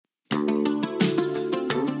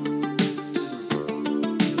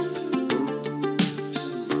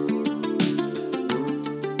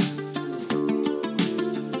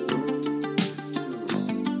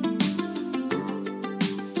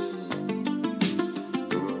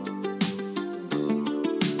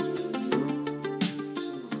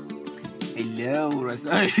Hello,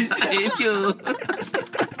 Rasa. Thank you.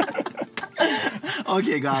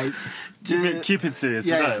 Okay, guys. Keep it serious.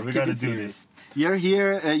 We gotta do this. You're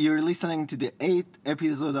here. You're listening to the 8th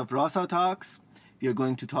episode of Rasa Talks. We are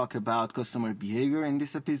going to talk about customer behavior in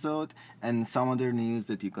this episode and some other news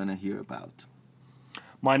that you're gonna hear about.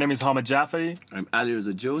 My name is Hamid Jafari. I'm Ali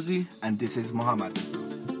Reza Josie. And this is Muhammad.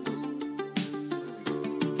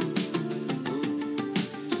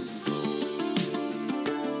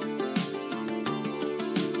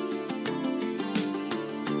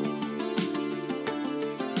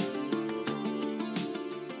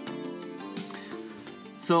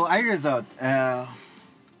 So, Irazad,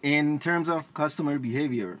 in terms of customer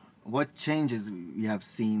behavior, what changes we have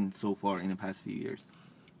seen so far in the past few years?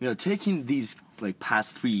 You know, taking these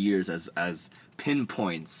past 3 years as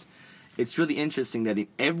pinpoints, it's really interesting that in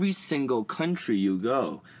every single country you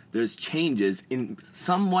go, there's changes in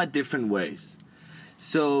somewhat different ways.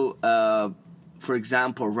 So, for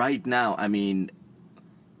example, right now, I mean,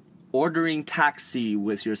 ordering taxi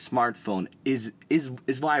with your smartphone is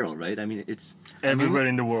viral, right? I mean, it's everywhere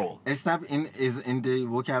in the world. Snap is in the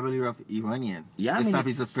vocabulary of Iranian. Yeah, I mean, Snap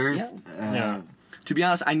is the first. To be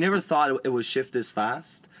honest, I never thought it would shift this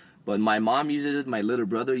fast, but my mom uses it, my little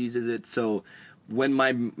brother uses it. So when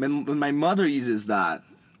my mother uses that,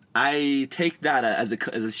 I take that as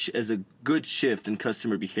a good shift in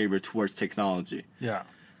customer behavior towards technology. Yeah.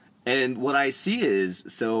 And what I see is,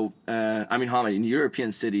 in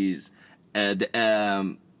European cities,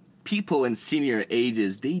 people in senior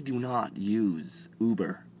ages, they do not use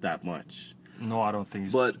Uber that much. No, I don't think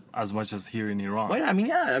it's as much as here in Iran.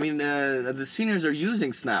 Well, the seniors are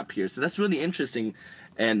using Snap here, so that's really interesting,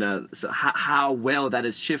 and so how well that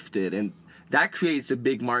has shifted, and that creates a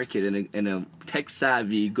big market and a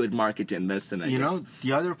tech-savvy, good market to invest in, I guess.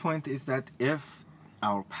 The other point is that if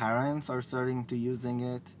our parents are starting to using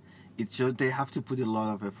it, they have to put a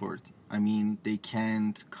lot of effort. I mean, they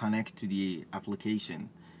can't connect to the application.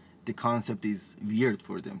 The concept is weird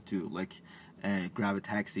for them too, grab a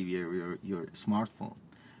taxi via your smartphone.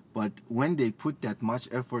 But when they put that much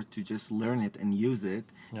effort to just learn it and use it,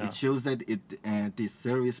 it shows that this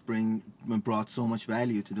service brought so much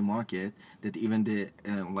value to the market that even the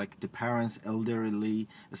parents, elderly,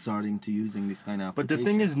 are starting to using this kind of application. But the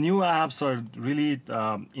thing is, new apps are really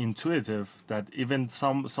intuitive that even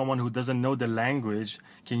someone who doesn't know the language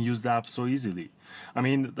can use the app so easily. I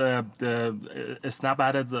mean, the Snap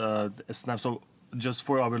added Snap. So just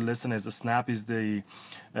for our listeners, Snap is the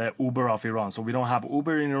Uber of Iran. So we don't have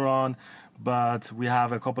Uber in Iran, but we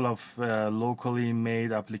have a couple of locally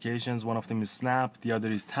made applications. One of them is Snap, the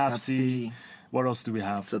other is Tapsi. What else do we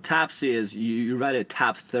have? So Tapsi is, you write it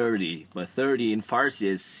Tap 30, but 30 in Farsi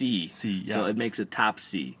is C. Yeah. So it makes it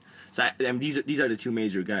Tapsi. So these are the two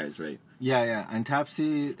major guys, right? Yeah. And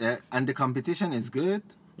Tapsi, and the competition is good.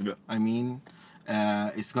 Yeah. I mean,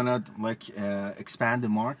 it's gonna expand the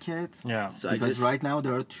market. Yeah. So because right now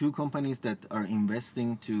there are two companies that are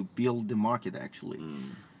investing to build the market actually.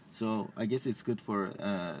 So I guess it's good for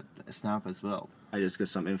Snap as well. I just got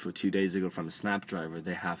some info 2 days ago from a Snap driver.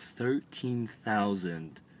 They have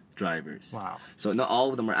 13,000 drivers. Wow. So not all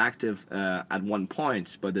of them are active at one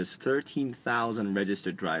point, but there's 13,000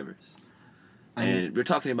 registered drivers. And we're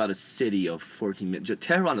talking about a city of 14 million.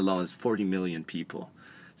 Tehran alone is 40 million people.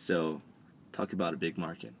 So talk about a big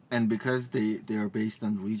market. And because they are based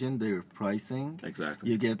on region, their pricing.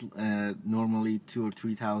 Exactly. You get normally 2,000 or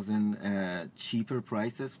 3,000 cheaper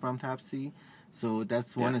prices from Tapsi. So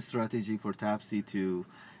that's one strategy for Tapsi to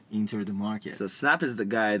enter the market. So Snap is the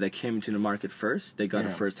guy that came into the market first. They got a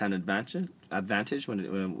first-hand advantage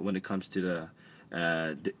when it comes to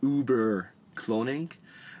the Uber cloning.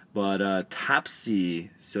 But Tapsi,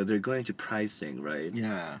 so they're going to pricing, right?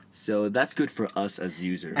 Yeah. So that's good for us as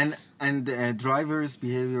users. And drivers'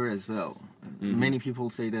 behavior as well. Many people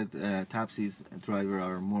say that Tapsi's driver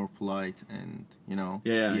are more polite and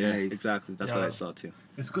behave. Exactly. That's what I saw too.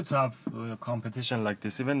 It's good to have competition like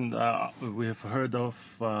this. Even we've heard of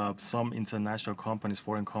some international companies,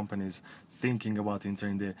 foreign companies, thinking about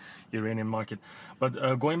entering the Iranian market.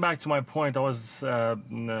 But going back to my point, I was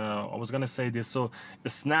gonna say this. So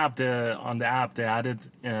Snap, on the app, they added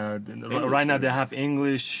right now they have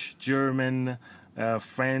English, German,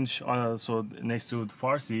 French, so next to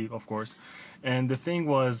Farsi, of course. And the thing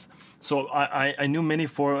was, so I knew many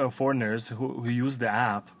foreigners who used the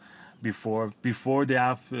app before the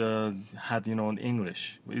app had in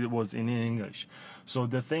English. It was in English. So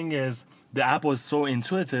the thing is, the app was so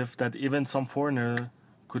intuitive that even some foreigner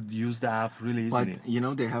could use the app really easily.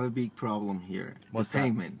 But they have a big problem here. What's the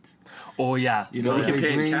payment. Oh yeah. You So know, you can they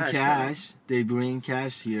pay in bring cash, cash. They bring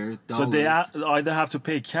cash here. So they dollars. either have to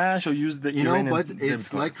pay cash or use the You know, Iranian but debit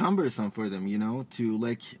it's like cards. cumbersome for them. You know, to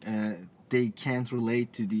like they can't relate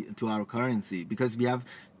to our currency because we have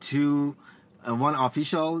two, one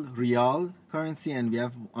official real currency and we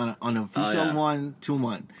have an unofficial yeah. one,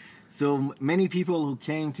 Tuman. So many people who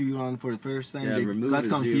came to Iran for the first time, Yeah, they remove got the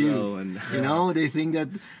zero confused. and- You know, they think that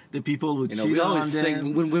the people would You know, cheat we on always them.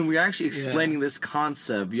 think when we're actually explaining this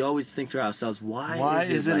concept, we always think to ourselves, Why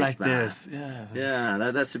is it like that? this? Yeah.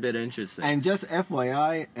 Yeah, that's a bit interesting. And just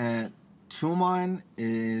FYI, Tuman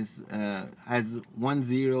is has 1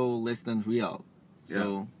 0 less than real.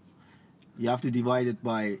 So you have to divide it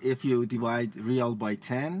by, if you divide real by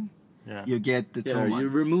 10, Yeah. you get the Yeah, Tuman. you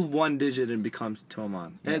remove one digit and it becomes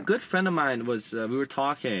Toman. And a Yeah. good friend of mine was we were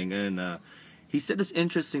talking and he said this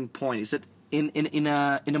interesting point. He said in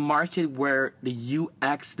a market where the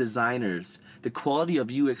UX designers, the quality of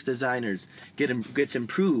UX designers gets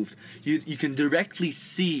improved, you can directly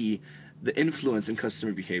see the influence in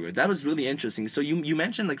customer behavior. That was really interesting. So you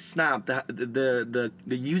mentioned like Snap, the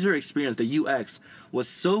user experience, the UX was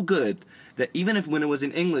so good that even if when it was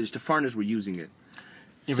in English, the foreigners were using it.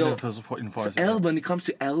 Even if it's in Farsi. When it comes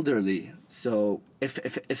to elderly, so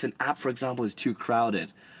if an app, for example, is too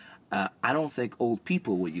crowded, I don't think old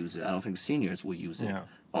people will use it. I don't think seniors will use it. Yeah.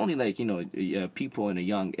 Only like people in a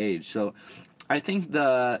young age. So I think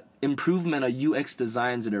the improvement of UX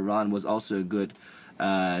designs in Iran was also a good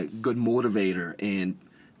motivator in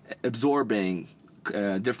absorbing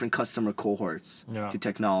different customer cohorts to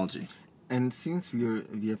technology. And since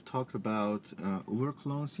we have talked about Uber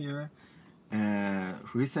clones here,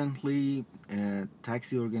 recently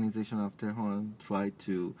taxi organization of Tehran tried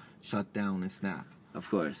to shut down Snap. Of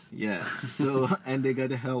course. Yeah. So and they got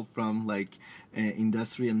the help from like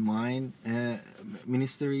industry and mine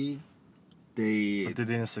ministry. But they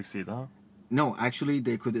didn't succeed, huh? No, actually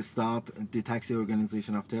they could stop the taxi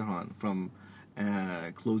organization of Tehran from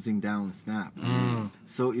closing down Snap.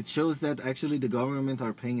 So it shows that actually the government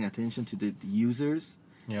are paying attention to the users.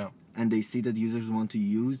 Yeah. And they see that users want to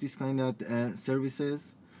use this kind of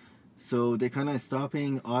services, so they kind of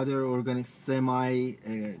stopping other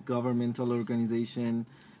semi-governmental organization,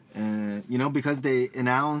 because they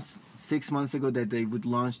announced 6 months ago that they would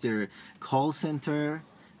launch their call center,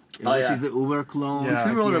 which is the Uber clone. Yeah.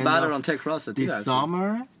 We at wrote the about end it of on Tech Rasa too. this Actually.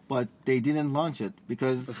 summer, but they didn't launch it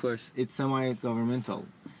because Of course. it's semi-governmental.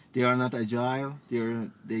 They are not agile.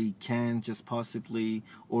 They can't just possibly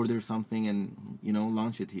order something and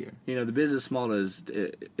launch it here. You know, the business model is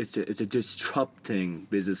it's a disrupting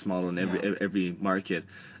business model in every market.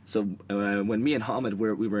 So when me and Hamid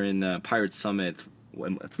we were in Pirate Summit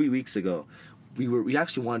 3 weeks ago, we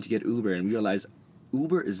actually wanted to get Uber and we realized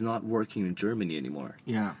Uber is not working in Germany anymore.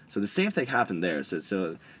 Yeah. So the same thing happened there. So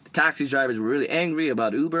the taxi drivers were really angry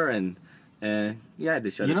about Uber and they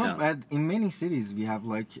shut it down. In many cities we have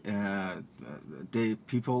like the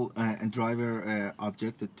people and driver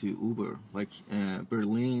objected to Uber, like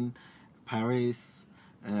Berlin, Paris,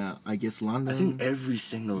 I guess London. I think every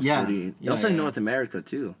single Yeah, city. yeah, Also in yeah. North America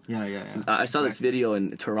too. Yeah. I saw this video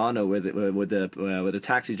in Toronto where the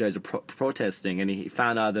taxi drivers were protesting, and he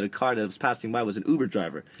found out that a car that was passing by was an Uber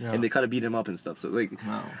driver, and they kind of beat him up and stuff. So like,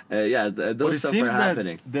 Wow. But those it stuff seems are that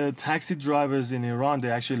happening. the taxi drivers in Iran,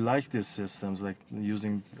 they actually like these systems, like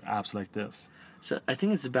using apps like this. So I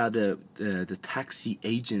think it's about the taxi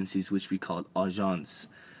agencies, which we call agents.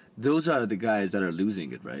 Those are the guys that are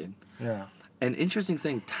losing it, right? Yeah. An interesting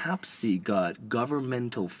thing, Tapsi got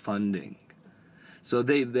governmental funding. So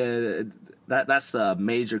that's the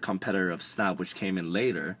major competitor of Snap, which came in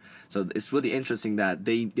later. So it's really interesting that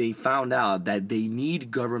they found out that they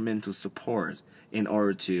need governmental support in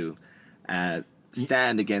order to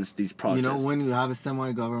stand against these protests. When you have a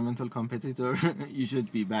semi-governmental competitor, you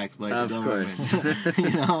should be backed by the Of government.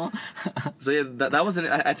 course. So yeah, that was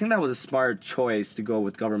I think that was a smart choice to go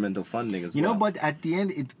with governmental funding as well. But at the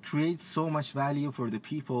end, it creates so much value for the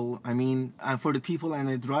people. I mean, for the people and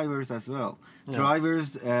the drivers as well. Yeah.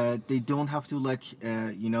 Drivers, they don't have to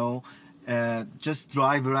just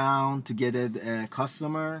drive around to get a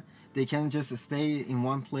customer. They can just stay in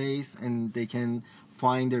one place and they can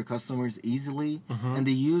find their customers easily. And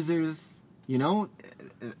the users,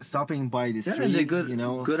 stopping by the streets,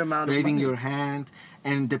 good amount of waving money. your hand,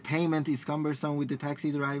 and the payment is cumbersome with the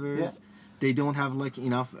taxi drivers. Yeah. They don't have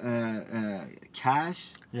enough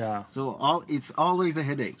cash. Yeah. So it's always a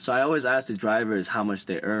headache. So I always ask the drivers how much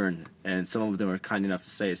they earn, and some of them are kind enough to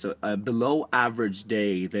say. So below average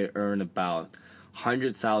day, they earn about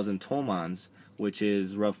 100,000 tomans, which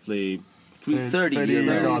is roughly 30 $30.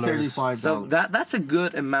 euros. $35. So that's a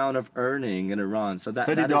good amount of earning in Iran. So that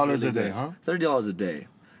 $30 that is really a day, good. huh? $30 a day.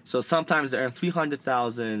 So sometimes they earn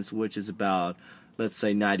 300,000, which is about, let's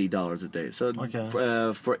say, $90 a day. So Okay.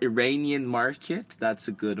 for Iranian market, that's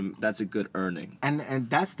a good earning. And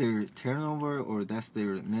that's their turnover or that's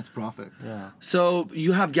their net profit. Yeah. So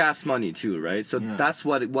you have gas money too, right? So Yeah. that's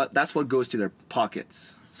what goes to their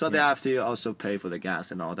pockets. So they Yeah. have to also pay for the gas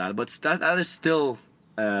and all that. But that is still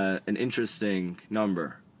an interesting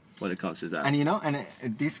number when it comes to that. And you know, and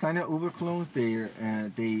these kind of Uber clones,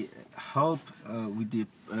 they help with the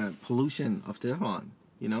pollution of Tehran.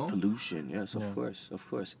 You know, Pollution, yes, Yeah. of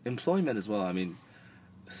course. Employment as well. I mean,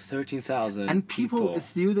 13,000 and people,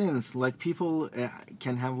 students, like people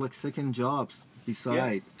can have like second jobs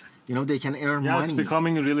beside. You know, they can earn Yeah, money. it's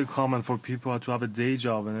becoming really common for people to have a day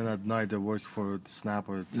job and then at night they work for Snap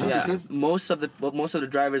or No, Yeah, because- most of the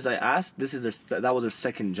drivers I asked, that was their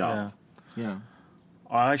second job. Yeah. Yeah.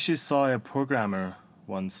 I actually saw a programmer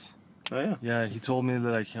once. Oh yeah. Yeah, he told me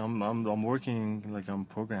that, like I'm working, like I'm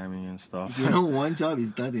programming and stuff. You know, one job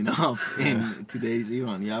is not enough in today's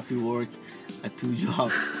Iran. You have to work at 2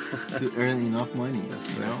 jobs to earn enough money.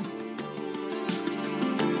 You know.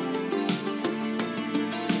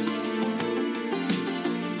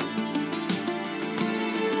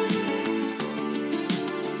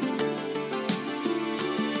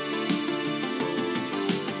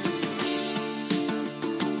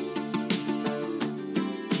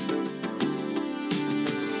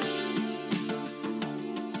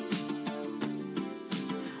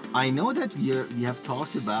 I know that we have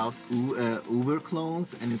talked about Uber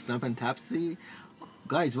clones and Snap and Tapsi.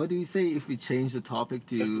 Guys, what do you say if we change the topic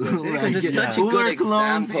to Because it's such a Uber good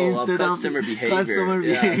clones example of instead customer behavior. Customer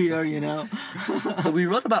Yeah. behavior, you know. So we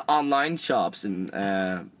wrote about online shops and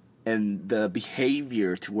the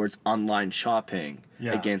behavior towards online shopping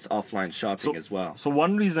Yeah. against offline shopping as well. So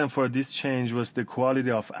one reason for this change was the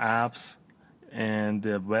quality of apps and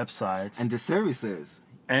the websites. And the services.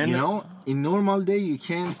 And- you know, in normal day you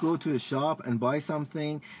can't go to a shop and buy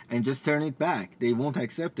something and just turn it back. They won't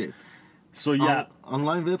accept it. so yeah,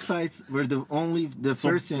 Online websites were the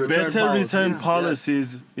first so thing. better policies, return yes.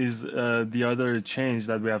 policies is the other change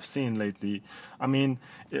that we have seen lately. I mean,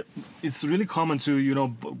 it's really common to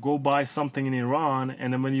go buy something in Iran,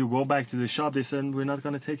 and then when you go back to the shop, they said we're not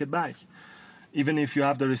going to take it back, even if you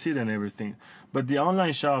have the receipt and everything. But the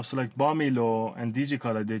online shops like Bamilo and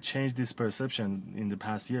Digicala, they changed this perception in the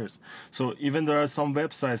past years. So even there are some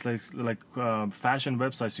websites like fashion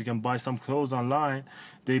websites, you can buy some clothes online.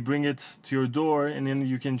 They bring it to your door, and then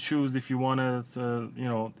you can choose if you want to,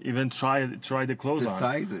 even try the clothes The on.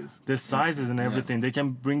 sizes. The sizes and everything. They can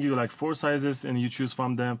bring you like 4 sizes, and you choose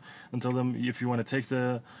from them and tell them if you want to take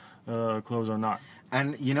the clothes or not. And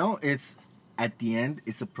you know, it's at the end,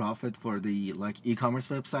 it's a profit for the e-commerce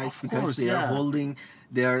websites Of because course, they are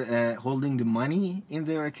yeah. holding the money in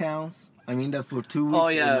their accounts. I mean that for 2 weeks. Oh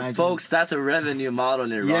yeah, imagine- folks, that's a revenue model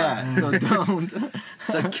in Iran. Yeah, so don't.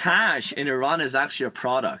 So cash in Iran is actually a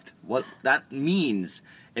product. What that means,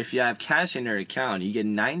 if you have cash in your account, you get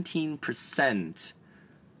 19%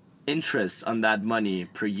 interest on that money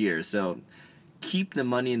per year. So keep the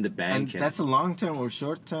money in the And bank. that's a long term or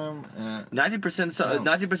short term. 90%. So No.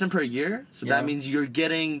 90% per year. So Yeah. that means you're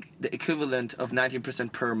getting the equivalent of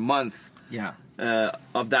 19% per month. Yeah.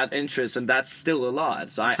 Of that interest, and that's still a lot.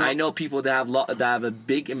 So So- I know people that have a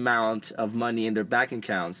big amount of money in their bank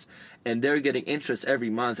accounts, and they're getting interest every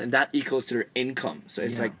month, and that equals to their income. So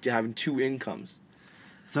it's Yeah. like having 2 incomes.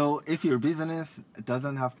 So if your business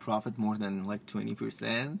doesn't have profit more than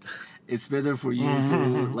 20%, it's better for you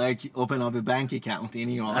to open up a bank account in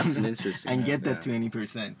Iran That's an interesting and get yeah. that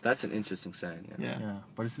 20%. That's an interesting sign. Yeah. Yeah. Yeah,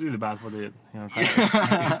 but it's really bad for the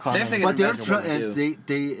Same thing. But in they're investment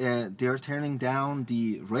too. they're turning down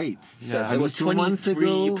the rates. Yeah. So I it mean, was 2 months ago,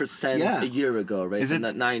 23% yeah, a year ago, right? Is so it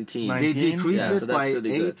not 19. they 19? decreased Yeah, it so that's by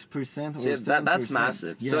really good. 8% or So 7%. that's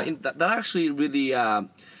massive. Yeah. So that actually really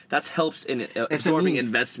that helps in absorbing SMEs.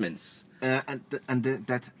 investments. That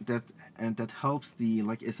helps the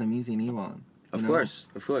SMEs in Iran. Of you know?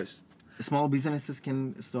 course. Small businesses can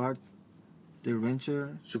start their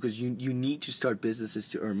venture. So because you need to start businesses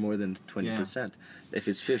to earn more than 20%. If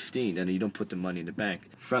it's 15, then you don't put the money in the bank.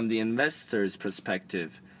 From the investor's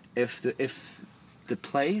perspective, if the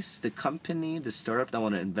place, the company, the startup that I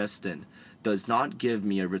want to invest in does not give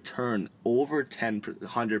me a return over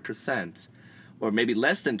 100%, or maybe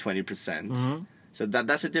less than 20%, so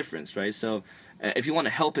that's a difference, right? So if you want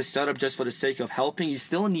to help a startup just for the sake of helping, you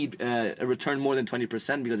still need a return more than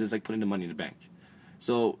 20% because it's like putting the money in the bank.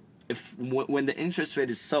 So when the interest rate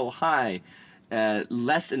is so high,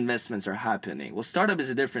 less investments are happening. Well, startup is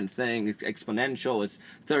a different thing. It's exponential. It's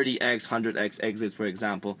 30x, 100x exits, for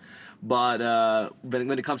example. But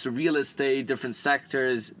when it comes to real estate, different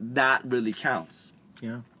sectors, that really counts.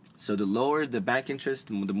 Yeah. So the lower the bank interest,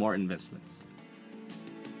 the more investments.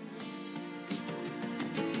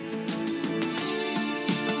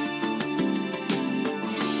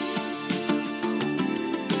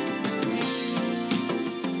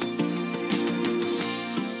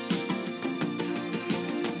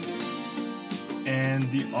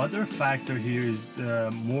 And the other factor here is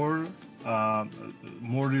the more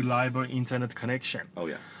reliable internet connection. Oh,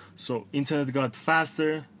 yeah. So internet got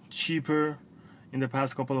faster, cheaper in the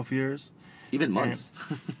past couple of years. Even months.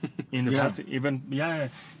 In the Yeah. past,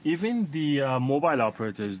 even the mobile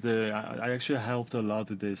operators. I actually helped a lot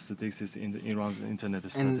with the statistics in Iran's internet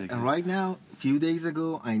statistics. And right now, a few days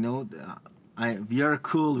ago, I know we are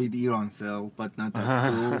cool with Irancell, but not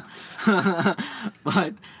that cool.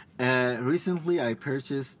 But recently, I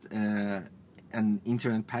purchased an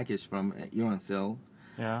internet package from Irancell,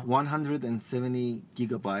 Yeah. 170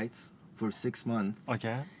 gigabytes for 6 months,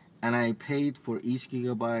 Okay. and I paid for each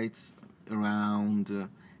gigabytes around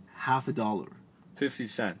 $50. 50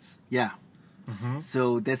 cents. Yeah. Mm-hmm.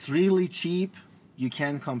 So that's really cheap. You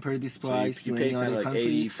can compare this So price you to pay any kind other of like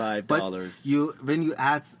country. $85. But when you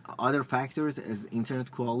add other factors as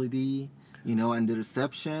internet quality, and the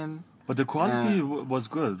reception, But the quality was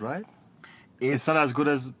good, right? It's not as good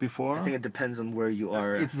as before. I think it depends on where you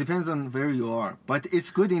are. it depends on where you are. But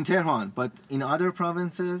it's good in Tehran. But in other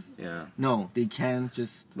provinces, Yeah. no, they can't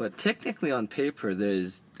just. But technically, on paper,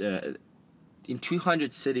 there's in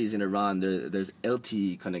 200 cities in Iran, there's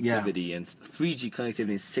LTE connectivity and 3G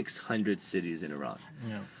connectivity in 600 cities in Iran.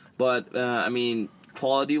 Yeah. But I mean,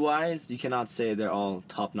 quality-wise, you cannot say they're all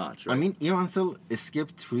top-notch. Right? I mean, Irancell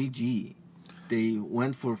skipped 3G. They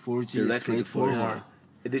went for 4G Directly to straightforward. 4G.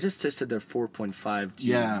 They just tested their 4.5G.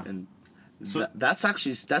 Yeah. And So- that's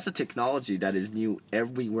a technology that is new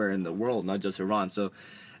everywhere in the world, not just Iran. So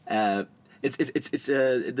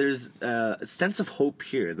there's a sense of hope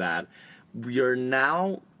here that we are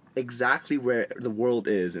now exactly where the world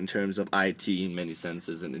is in terms of IT in many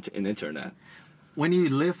senses and in internet. When you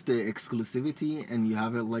lift the exclusivity and you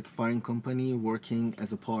have a foreign company working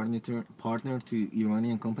as a partner to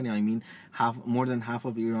Iranian company, I mean, more than half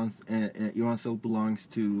of Irancell belongs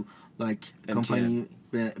to company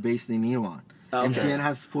based in Iran. Okay. MTN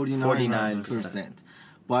has 49%.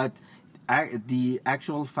 But the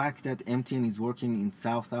actual fact that MTN is working in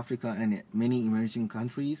South Africa and many emerging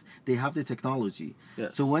countries, they have the technology.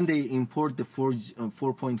 Yes. So when they import the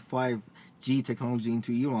 4.5G technology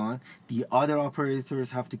into Iran, the other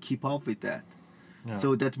operators have to keep up with that. Yeah.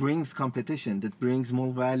 So that brings competition, that brings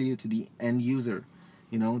more value to the end user,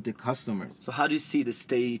 the customers. So how do you see the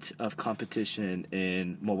state of competition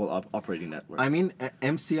in mobile operating networks? I mean,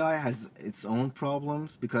 MCI has its own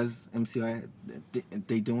problems because MCI,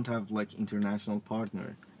 they don't have international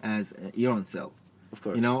partner as Irancell. Of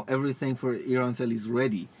course. Everything for Irancell is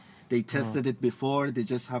ready. They tested it before, they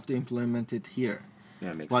just have to implement it here.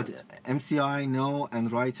 Yeah, makes But sense. MCI, no,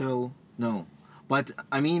 and Ritel, no. But,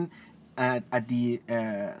 I mean, at the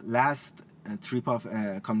last trip of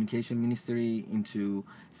communication ministry into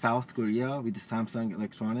South Korea with Samsung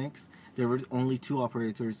Electronics, there were only 2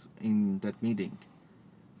 operators in that meeting,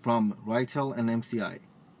 from Ritel and MCI.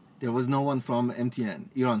 There was no one from MTN,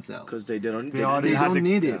 Irancell. Because they don't. They already They had don't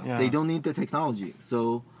need it. yeah. They don't need the technology.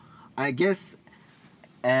 So, I guess,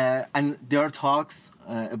 and there are talks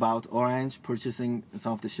about Orange purchasing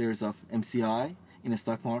some of the shares of MCI in the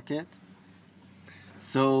stock market.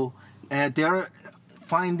 So, they're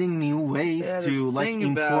finding new ways Yeah, the to thing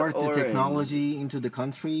about import the Orange- technology into the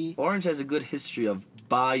country. Orange has a good history of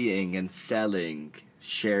buying and selling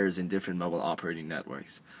shares in different mobile operating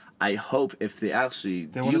networks. I hope if they actually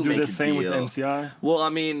They want to do make the a same with deal- MCI. Well, I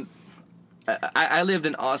mean, I lived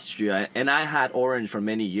in Austria and I had Orange for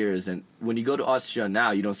many years. And when you go to Austria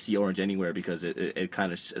now, you don't see Orange anywhere because it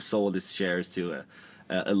kind of sold its shares to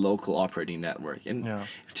a local operating network. And Yeah.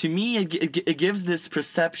 to me, it gives this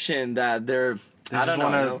perception that they're. I don't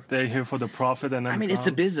know. They're here for the profit and then I mean, it's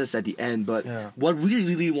a business at the end, but Yeah. what we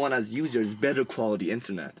really want as users is better quality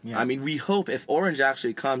internet. Yeah. I mean, we hope if Orange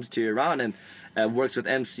actually comes to Iran and works with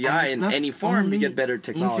And MCI it's in not any form, we only get better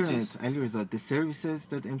technologies. Internet, Alireza, the services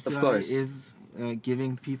that MCI course. is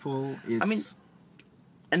giving people is. I mean,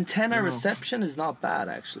 Antenna Yeah. reception is not bad,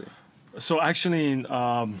 actually. So actually,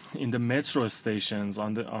 in the metro stations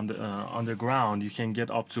on the underground, you can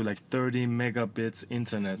get up to 30 megabits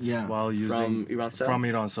internet Yeah. while using Irancell? From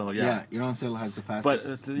Irancell, yeah. Irancell has the But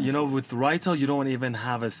fastest. with Ritel, you don't even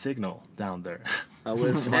have a signal down there.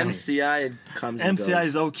 With MCI, it comes and MCI goes.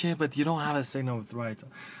 is okay, but you don't have a signal with right.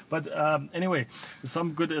 But anyway,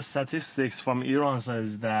 some good statistics from Iran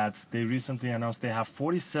says that they recently announced they have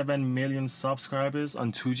 47 million subscribers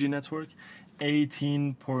on 2G network,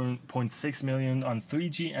 18.6 million on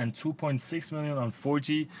 3G, and 2.6 million on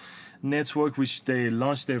 4G network, which they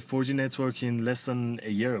launched their 4G network in less than a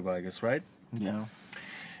year ago, I guess, right? Yeah.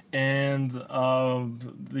 And the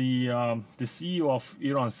CEO of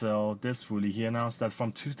Irancell, Desfuli, he announced that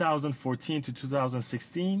from 2014 to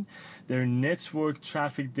 2016, their network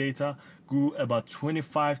traffic data grew about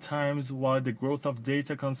 25 times, while the growth of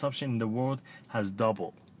data consumption in the world has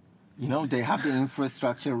doubled. You know, they have the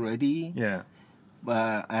infrastructure ready, Yeah.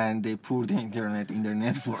 and they pour the internet in their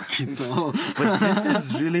network. So, But this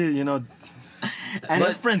is really, and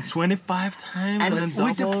different 25 times and and then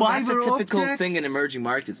with the double. five- That's a Fiber typical optic? thing in emerging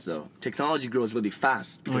markets, though. Technology grows really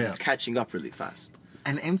fast because yeah. it's catching up really fast.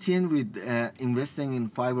 And MTN with investing in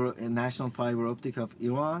national fiber optic of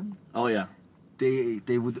Iran, Oh yeah.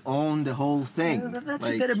 they would own the whole thing. That's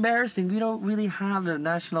Like, a bit embarrassing. We don't really have a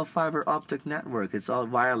national fiber optic network. It's all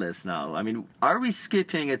wireless now. I mean, are we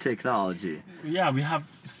skipping a technology? Yeah, we have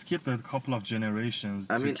skipped a couple of generations.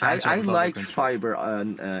 I to mean, catch up I with other like countries. fiber on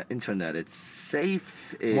internet. It's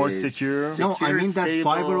safe. More it's secure. No, I mean that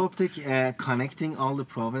stable. fiber optic connecting all the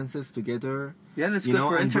provinces together. Yeah, that's You good know,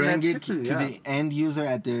 for and internet bring it too, to yeah. the end user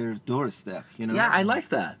at their doorstep. You know. Yeah, I like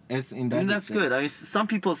that. It's in I that. mean, that's good. I mean, some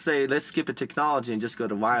people say let's skip a technology and just go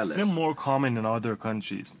to wireless. Still more common in other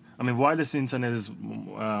countries. I mean, wireless internet is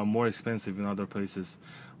more expensive in other places,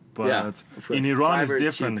 but Yeah, in Iran it's fiber is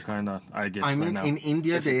different, cheap. kind of. I guess. I mean, right now. in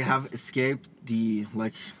India they have escaped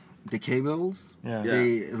the cables. Yeah. Yeah. They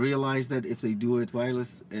realize that if they do it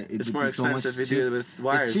wireless, it It's would more be so much expensive if you do it with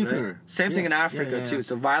wires, It's cheaper. right? Same thing in Yeah, Africa yeah. too.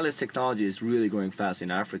 So wireless technology is really growing fast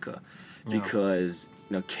in Africa because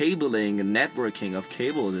cabling and networking of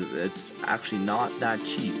cables it's actually not that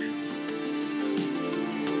cheap.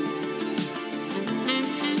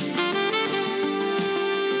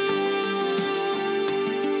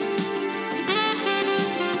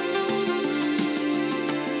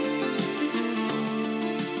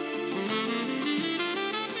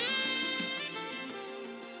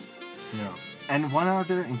 Yeah. And one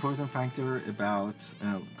other important factor about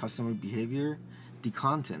customer behavior, the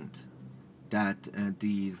content that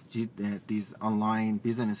these online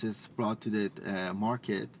businesses brought to the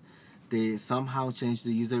market, they somehow changed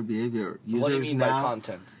the user behavior. So what do you Users mean now, by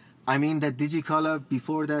content? I mean that Digicala,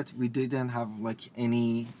 before that, we didn't have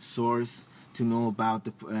any source to know about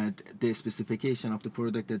the specification of the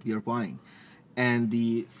product that we are buying. And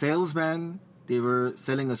the salesman, they were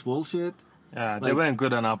selling us bullshit. Yeah, they Like- weren't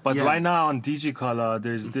good enough. But Yeah. right now on DigiColor,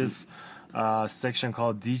 there's this section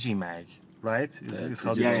called DigiMag, right? It's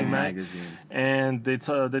called Yeah, DigiMag. yeah. magazine. And they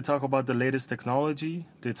talk about the latest technology.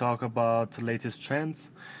 They talk about the latest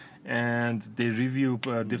trends. And they review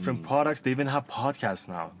different products. They even have podcasts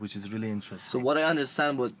now, which is really interesting. So what I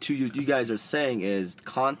understand what you guys are saying is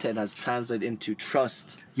content has translated into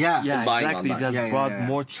trust. Yeah. Yeah, buying exactly. online. It has Yeah, yeah, brought yeah.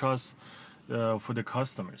 more trust for the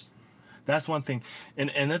customers. That's one thing.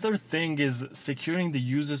 And another thing is securing the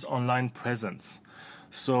user's online presence.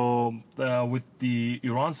 So with the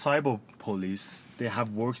Iran Cyber Police, they have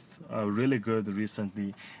worked really good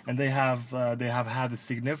recently, and they have had a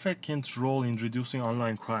significant role in reducing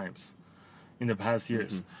online crimes in the past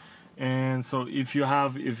years. And so if you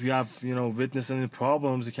have witnessed any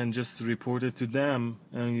problems, you can just report it to them,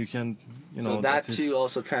 and you can So that is too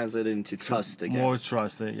also translated into trust again more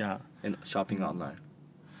trust. Yeah. in shopping online.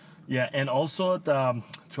 Yeah, and also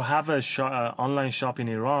to have a online shop in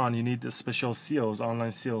Iran, you need special seals,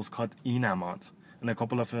 online seals called Inamant, and a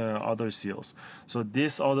couple of other seals. So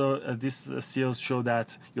these seals show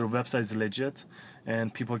that your website is legit,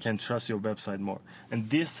 and people can trust your website more. And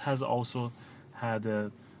this has also had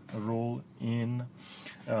a role in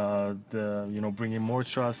bringing more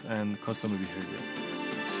trust and customer behavior.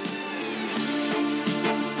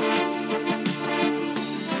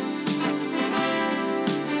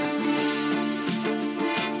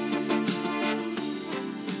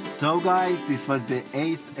 So guys, this was the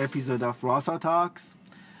 8th episode of Rasa Talks.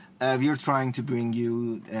 We are trying to bring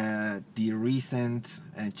you the recent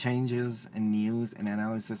changes and news and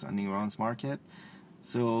analysis on Iran's market.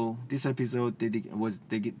 So this episode was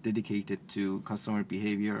dedicated to customer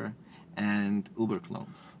behavior and Uber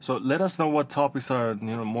clones. So let us know what topics are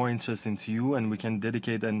more interesting to you, and we can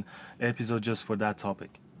dedicate an episode just for that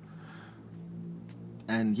topic.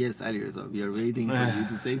 And yes, Ali Reza, we are waiting for you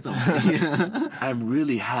to say something. I'm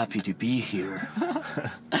really happy to be here.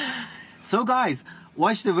 So guys,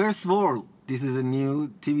 watch The Worst World. This is a new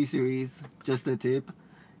TV series. Just a tip.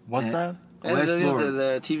 What's that? And the Westworld.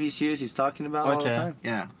 the TV series he's talking about all the Okay. time.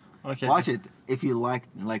 Yeah. Okay. Watch just- it. If you like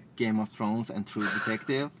Game of Thrones and True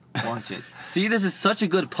Detective, watch it. See, this is such a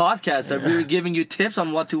good podcast that we were giving you tips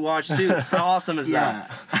on what to watch too. How awesome is that?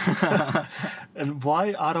 Yeah. And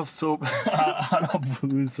why out of soap, out of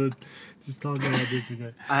blue? So just talking about this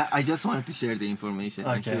again. I just wanted to share the information.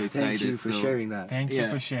 I'm Okay. so excited. Thank you for so, sharing that. Thank you Yeah.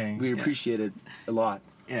 for sharing. We appreciate it a lot.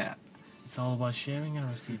 Yeah. It's all about sharing and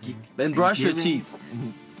receiving. Then brush your giving-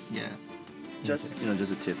 teeth. Yeah. Just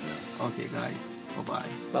a tip now. Okay, guys. Bye-bye.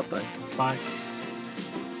 Bye bye. Bye.